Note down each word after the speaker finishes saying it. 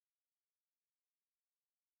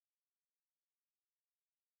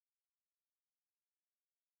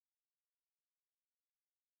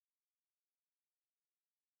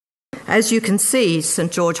As you can see,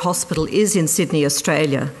 St George Hospital is in Sydney,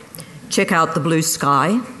 Australia. Check out the blue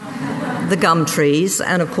sky, the gum trees,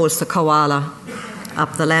 and of course the koala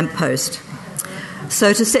up the lamppost.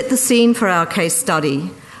 So to set the scene for our case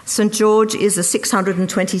study, St George is a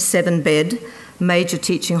 627-bed major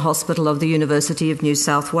teaching hospital of the University of New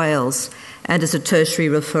South Wales and is a tertiary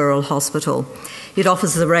referral hospital. It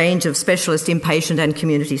offers a range of specialist inpatient and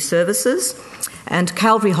community services, and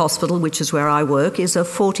Calvary Hospital, which is where I work, is a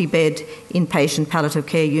 40-bed inpatient palliative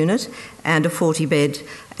care unit and a 40-bed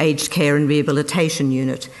aged care and rehabilitation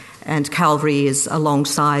unit, and Calvary is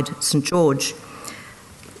alongside St George.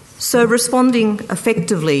 So responding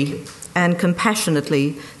effectively and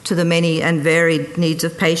compassionately to the many and varied needs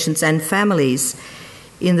of patients and families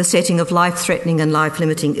in the setting of life-threatening and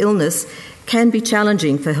life-limiting illness can be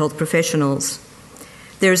challenging for health professionals.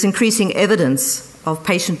 There is increasing evidence of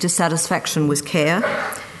patient dissatisfaction with care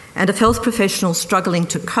and of health professionals struggling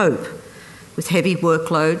to cope with heavy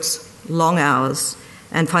workloads, long hours,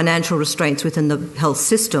 and financial restraints within the health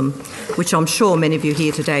system, which I'm sure many of you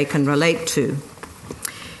here today can relate to.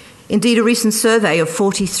 Indeed, a recent survey of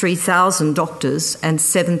 43,000 doctors and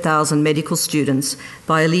 7,000 medical students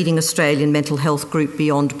by a leading Australian mental health group,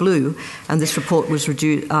 Beyond Blue, and this report was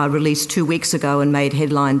released 2 weeks ago and made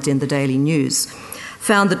headlines in the Daily News,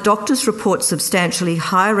 found that doctors report substantially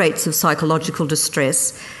higher rates of psychological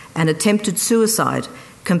distress and attempted suicide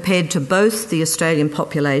compared to both the Australian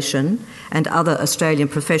population and other Australian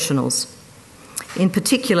professionals. In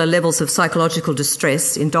particular, levels of psychological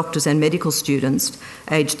distress in doctors and medical students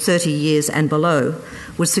aged 30 years and below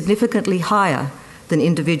were significantly higher than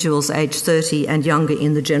individuals aged 30 and younger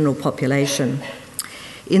in the general population.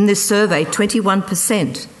 In this survey,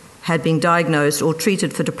 21% had been diagnosed or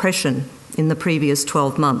treated for depression in the previous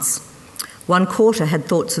 12 months. 1/4 had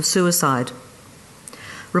thoughts of suicide.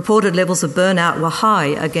 Reported levels of burnout were high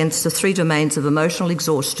against the 3 domains of emotional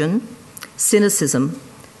exhaustion, cynicism,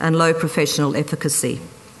 and low professional efficacy.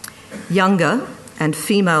 Younger and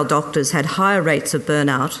female doctors had higher rates of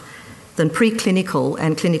burnout than preclinical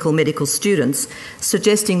and clinical medical students,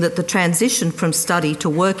 suggesting that the transition from study to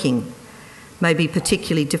working may be a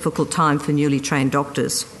particularly difficult time for newly trained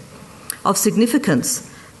doctors. Of significance,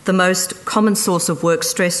 the most common source of work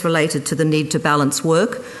stress related to the need to balance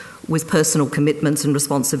work with personal commitments and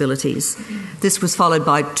responsibilities. This was followed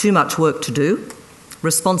by too much work to do,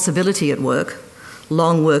 responsibility at work,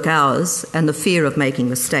 long work hours, and the fear of making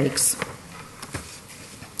mistakes.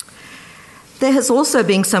 There has also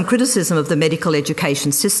been some criticism of the medical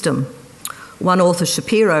education system. One author,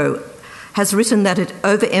 Shapiro, has written that it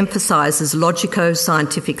overemphasises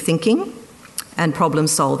logico-scientific thinking and problem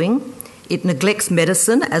solving. It neglects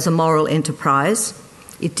medicine as a moral enterprise.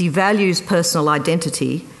 It devalues personal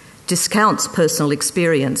identity, discounts personal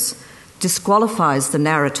experience, disqualifies the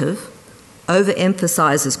narrative,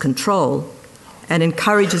 overemphasises control, and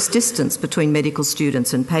encourages distance between medical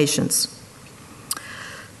students and patients.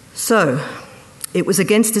 So, it was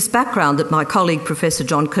against this background that my colleague, Professor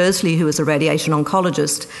John Kersley, who is a radiation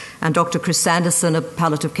oncologist, and Dr. Chris Sanderson, a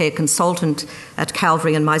palliative care consultant at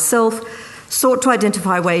Calvary, and myself, sought to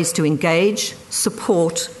identify ways to engage,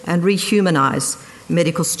 support, and rehumanise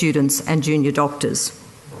medical students and junior doctors.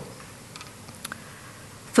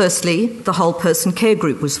 Firstly, the Whole Person Care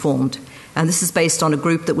Group was formed, and this is based on a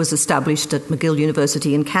group that was established at McGill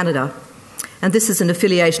University in Canada. And this is an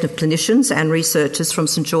affiliation of clinicians and researchers from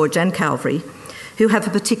St George and Calvary who have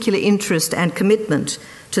a particular interest and commitment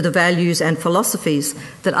to the values and philosophies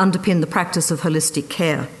that underpin the practice of holistic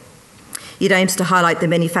care. It aims to highlight the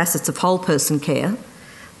many facets of whole person care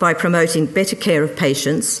by promoting better care of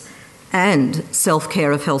patients and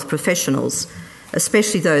self-care of health professionals,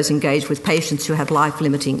 especially those engaged with patients who have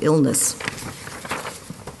life-limiting illness.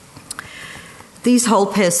 These whole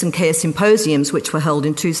person care symposiums, which were held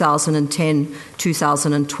in 2010,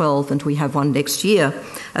 2012, and we have one next year,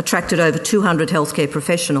 attracted over 200 healthcare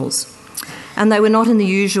professionals. And they were not in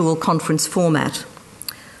the usual conference format.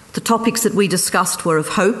 The topics that we discussed were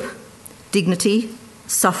of hope, dignity,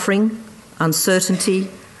 suffering, uncertainty,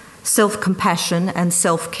 self-compassion, and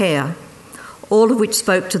self-care, all of which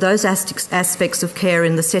spoke to those aspects of care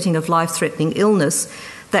in the setting of life-threatening illness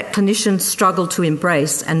that clinicians struggle to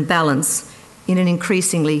embrace and balance in an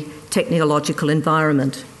increasingly technological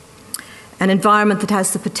environment, an environment that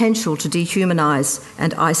has the potential to dehumanise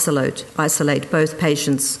and isolate both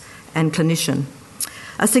patients and clinician.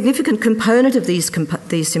 A significant component of these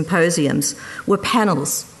symposiums were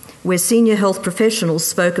panels where senior health professionals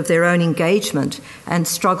spoke of their own engagement and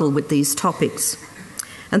struggle with these topics.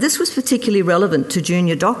 And this was particularly relevant to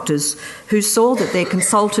junior doctors who saw that their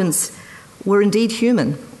consultants were indeed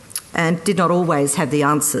human and did not always have the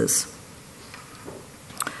answers.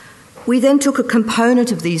 We then took a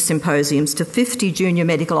component of these symposiums to 50 junior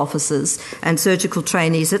medical officers and surgical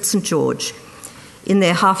trainees at St George in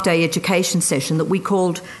their half-day education session that we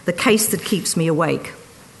called The Case That Keeps Me Awake.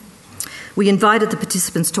 We invited the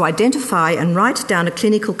participants to identify and write down a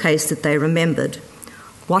clinical case that they remembered,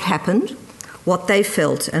 what happened, what they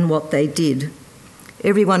felt, and what they did.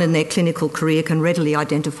 Everyone in their clinical career can readily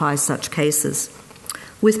identify such cases.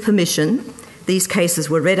 With permission, these cases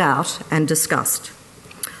were read out and discussed.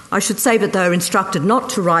 I should say that they were instructed not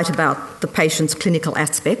to write about the patient's clinical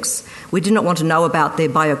aspects. We did not want to know about their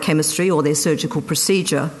biochemistry or their surgical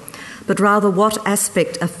procedure, but rather what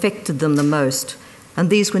aspect affected them the most. And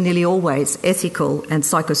these were nearly always ethical and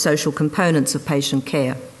psychosocial components of patient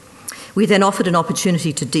care. We then offered an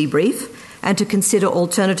opportunity to debrief and to consider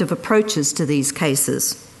alternative approaches to these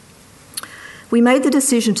cases. We made the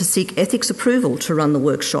decision to seek ethics approval to run the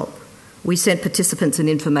workshop. We sent participants an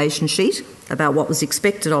information sheet about what was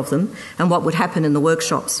expected of them and what would happen in the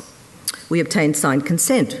workshops. We obtained signed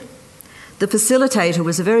consent. The facilitator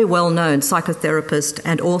was a very well-known psychotherapist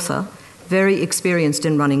and author, very experienced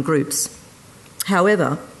in running groups.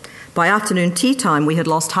 However, by afternoon tea time, we had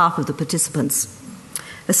lost half of the participants,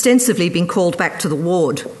 ostensibly being called back to the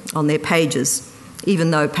ward on their pages,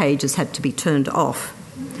 even though pages had to be turned off.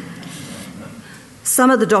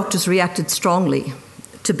 Some of the doctors reacted strongly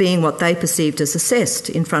to being what they perceived as assessed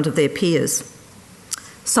in front of their peers.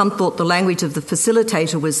 Some thought the language of the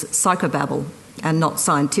facilitator was psychobabble and not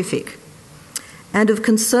scientific. And of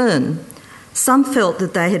concern, some felt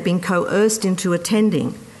that they had been coerced into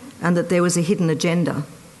attending and that there was a hidden agenda,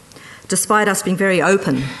 despite us being very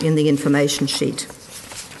open in the information sheet.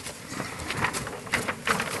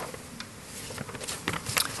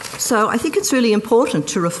 So I think it's really important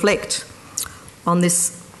to reflect on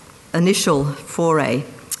this initial foray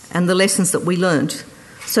and the lessons that we learnt.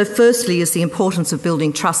 So firstly is the importance of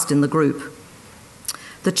building trust in the group.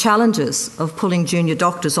 The challenges of pulling junior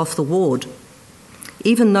doctors off the ward.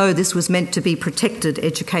 Even though this was meant to be protected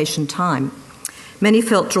education time, many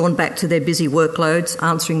felt drawn back to their busy workloads,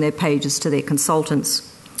 answering their pages to their consultants.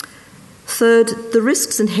 Third, the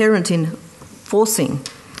risks inherent in forcing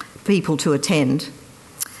people to attend.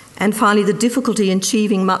 And finally, the difficulty in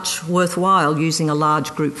achieving much worthwhile using a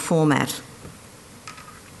large group format.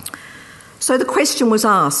 So the question was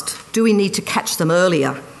asked, do we need to catch them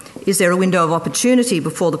earlier? Is there a window of opportunity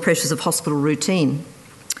before the pressures of hospital routine?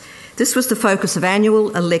 This was the focus of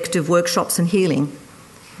annual elective workshops and healing,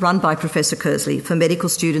 run by Professor Kersley for medical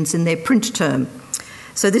students in their print term.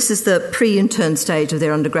 So this is the pre-intern stage of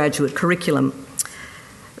their undergraduate curriculum.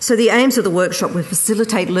 So the aims of the workshop were to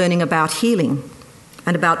facilitate learning about healing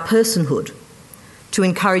and about personhood, to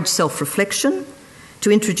encourage self-reflection,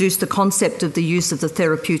 to introduce the concept of the use of the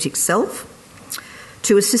therapeutic self,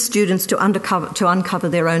 to assist students to uncover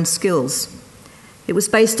their own skills. It was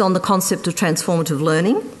based on the concept of transformative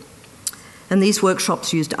learning, and these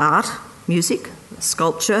workshops used art, music,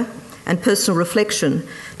 sculpture, and personal reflection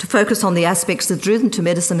to focus on the aspects that drew them to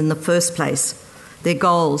medicine in the first place, their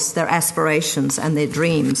goals, their aspirations, and their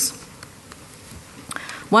dreams.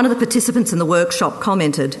 One of the participants in the workshop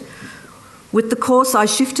commented, "With the course, I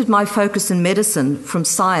shifted my focus in medicine from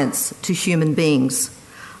science to human beings.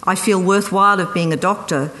 I feel worthwhile of being a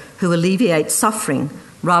doctor who alleviates suffering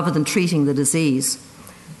rather than treating the disease.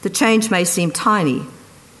 The change may seem tiny,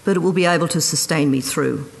 but it will be able to sustain me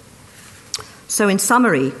through." So in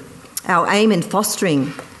summary, our aim in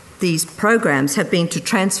fostering these programs have been to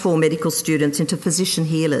transform medical students into physician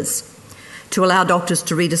healers, to allow doctors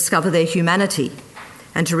to rediscover their humanity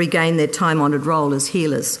and to regain their time-honoured role as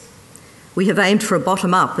healers. We have aimed for a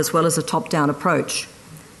bottom-up as well as a top-down approach,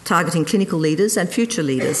 targeting clinical leaders and future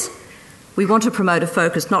leaders. We want to promote a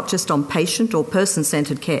focus not just on patient or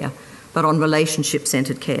person-centred care, but on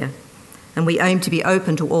relationship-centred care. And we aim to be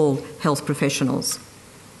open to all health professionals.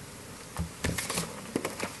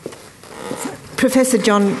 Professor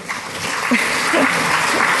John...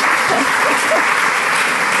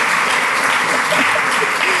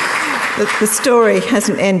 The story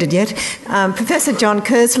hasn't ended yet. Professor John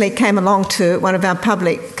Kersley came along to one of our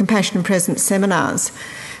public Compassion and Presence seminars,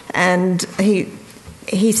 and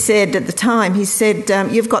he said at the time,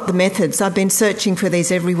 "You've got the methods. I've been searching for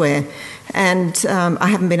these everywhere, and I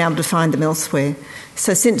haven't been able to find them elsewhere."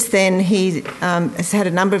 So since then, he has had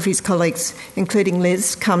a number of his colleagues, including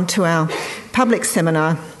Liz, come to our public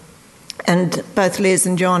seminar, and both Liz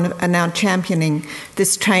and John are now championing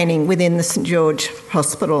this training within the St George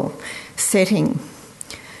Hospital setting.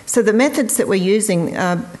 So the methods that we're using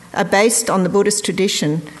are based on the Buddhist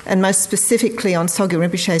tradition, and most specifically on Sogyal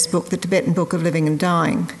Rinpoche's book, The Tibetan Book of Living and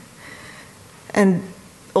Dying. And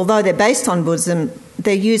although they're based on Buddhism,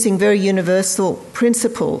 they're using very universal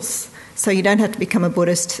principles. So you don't have to become a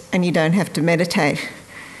Buddhist and you don't have to meditate.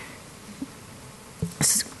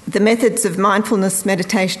 The methods of mindfulness,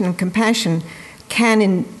 meditation and compassion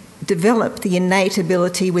can develop the innate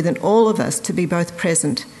ability within all of us to be both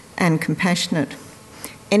present and compassionate.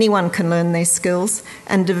 Anyone can learn these skills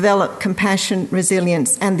and develop compassion,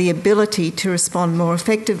 resilience and the ability to respond more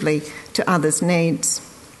effectively to others' needs.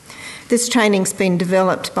 This training's been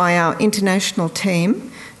developed by our international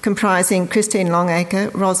team, comprising Christine Longacre,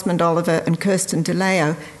 Rosamond Oliver and Kirsten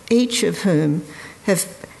DeLeo, each of whom have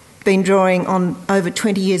been drawing on over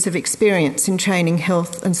 20 years of experience in training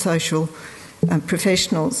health and social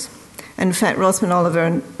professionals. In fact, Rosamond Oliver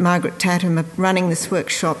and Margaret Tatham are running this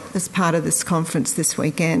workshop as part of this conference this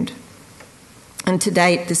weekend. And to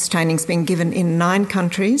date, this training's been given in 9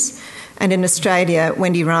 countries, and in Australia,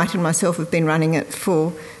 Wendy Wright and myself have been running it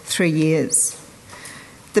for 3 years.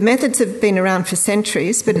 The methods have been around for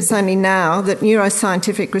centuries, but it's only now that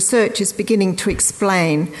neuroscientific research is beginning to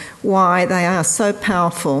explain why they are so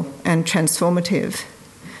powerful and transformative.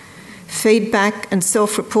 Feedback and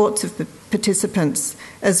self-reports of the participants,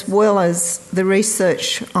 as well as the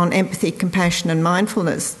research on empathy, compassion and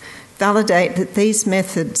mindfulness, validate that these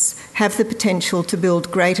methods have the potential to build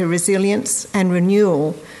greater resilience and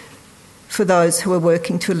renewal for those who are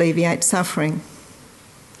working to alleviate suffering.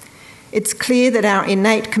 It's clear that our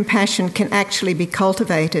innate compassion can actually be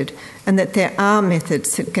cultivated and that there are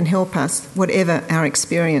methods that can help us, whatever our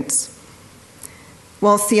experience.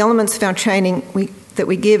 Whilst the elements of our training that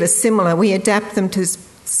we give are similar, we adapt them to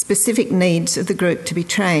specific needs of the group to be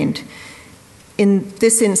trained. In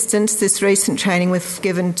this instance, this recent training was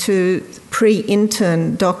given to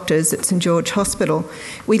pre-intern doctors at St George Hospital.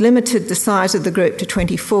 We limited the size of the group to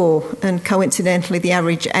 24, and coincidentally the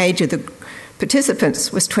average age of the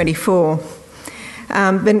participants was 24.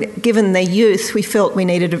 But given their youth, we felt we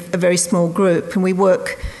needed a very small group, and we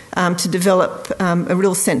work to develop a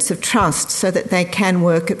real sense of trust so that they can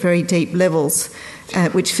work at very deep levels,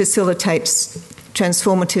 which facilitates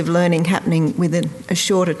transformative learning happening within a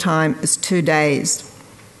shorter time as 2 days.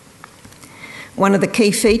 One of the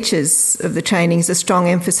key features of the training is a strong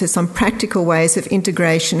emphasis on practical ways of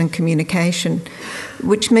integration and communication,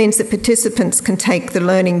 which means that participants can take the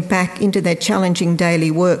learning back into their challenging daily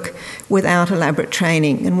work without elaborate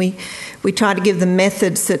training. And we try to give them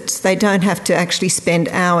methods that they don't have to actually spend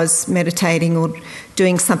hours meditating or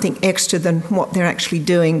doing something extra than what they're actually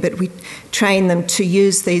doing, but we train them to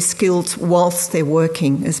use these skills whilst they're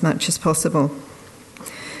working as much as possible.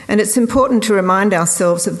 And it's important to remind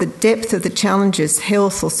ourselves of the depth of the challenges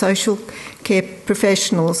health or social care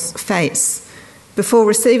professionals face. Before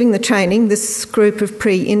receiving the training, this group of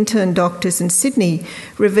pre-intern doctors in Sydney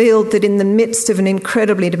revealed that in the midst of an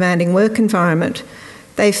incredibly demanding work environment,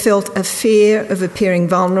 they felt a fear of appearing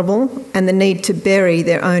vulnerable and the need to bury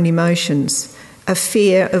their own emotions, a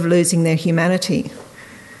fear of losing their humanity.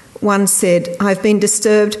 One said, "I've been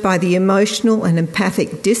disturbed by the emotional and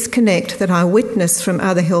empathic disconnect that I witness from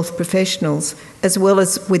other health professionals, as well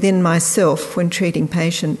as within myself when treating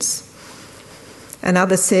patients."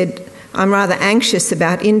 Another said, "I'm rather anxious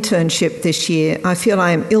about internship this year. I feel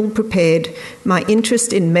I am ill-prepared. My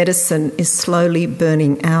interest in medicine is slowly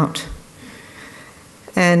burning out.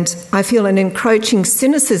 And I feel an encroaching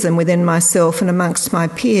cynicism within myself and amongst my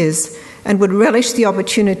peers, and would relish the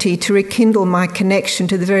opportunity to rekindle my connection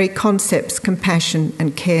to the very concepts compassion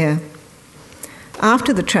and care."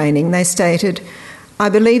 After the training, they stated, "I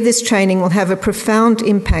believe this training will have a profound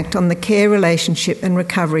impact on the care relationship and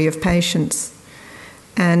recovery of patients.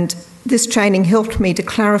 And this training helped me to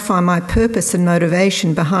clarify my purpose and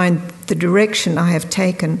motivation behind the direction I have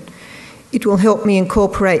taken. It will help me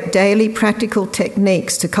incorporate daily practical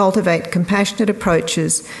techniques to cultivate compassionate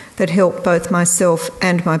approaches that help both myself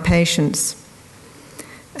and my patients."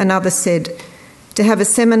 Another said, "To have a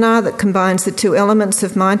seminar that combines the two elements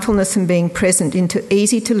of mindfulness and being present into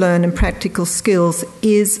easy-to-learn and practical skills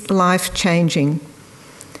is life-changing.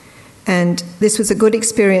 And this was a good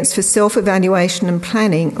experience for self-evaluation and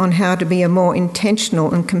planning on how to be a more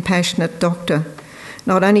intentional and compassionate doctor,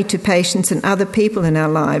 not only to patients and other people in our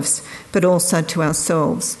lives, but also to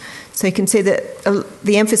ourselves." So you can see that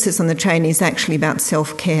the emphasis on the training is actually about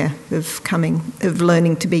self-care, of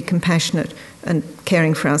learning to be compassionate and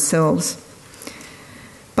caring for ourselves.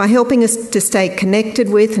 By helping us to stay connected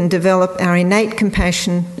with and develop our innate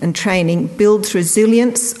compassion, and training builds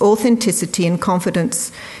resilience, authenticity and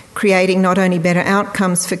confidence, creating not only better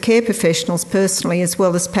outcomes for care professionals personally as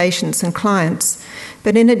well as patients and clients,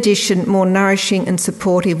 but in addition more nourishing and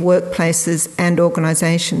supportive workplaces and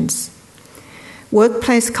organisations.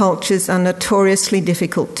 Workplace cultures are notoriously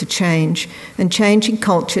difficult to change, and changing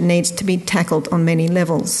culture needs to be tackled on many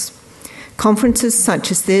levels. Conferences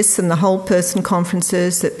such as this and the whole-person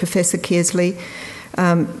conferences that Professor Kearsley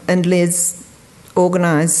and Liz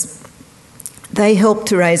organise, they help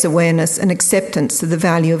to raise awareness and acceptance of the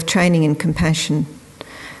value of training in compassion.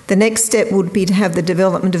 The next step would be to have the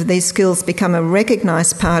development of these skills become a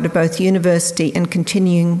recognised part of both university and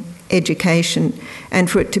continuing education, and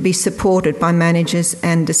for it to be supported by managers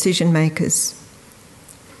and decision makers.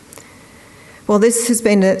 While this has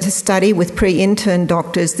been a study with pre-intern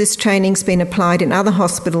doctors, this training's been applied in other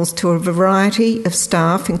hospitals to a variety of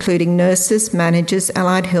staff, including nurses, managers,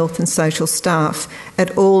 allied health and social staff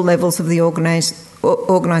at all levels of the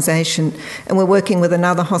organisation. And we're working with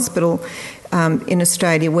another hospital in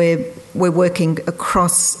Australia where we're working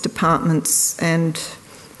across departments and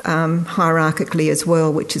hierarchically as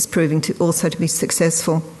well, which is proving to also to be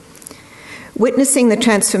successful. Witnessing the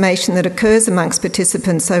transformation that occurs amongst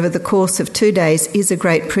participants over the course of 2 days is a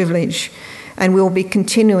great privilege, and we'll be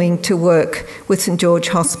continuing to work with St George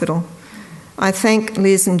Hospital. I thank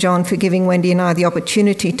Liz and John for giving Wendy and I the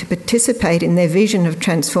opportunity to participate in their vision of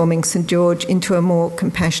transforming St George into a more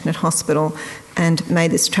compassionate hospital, and may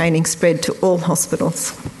this training spread to all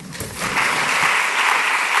hospitals.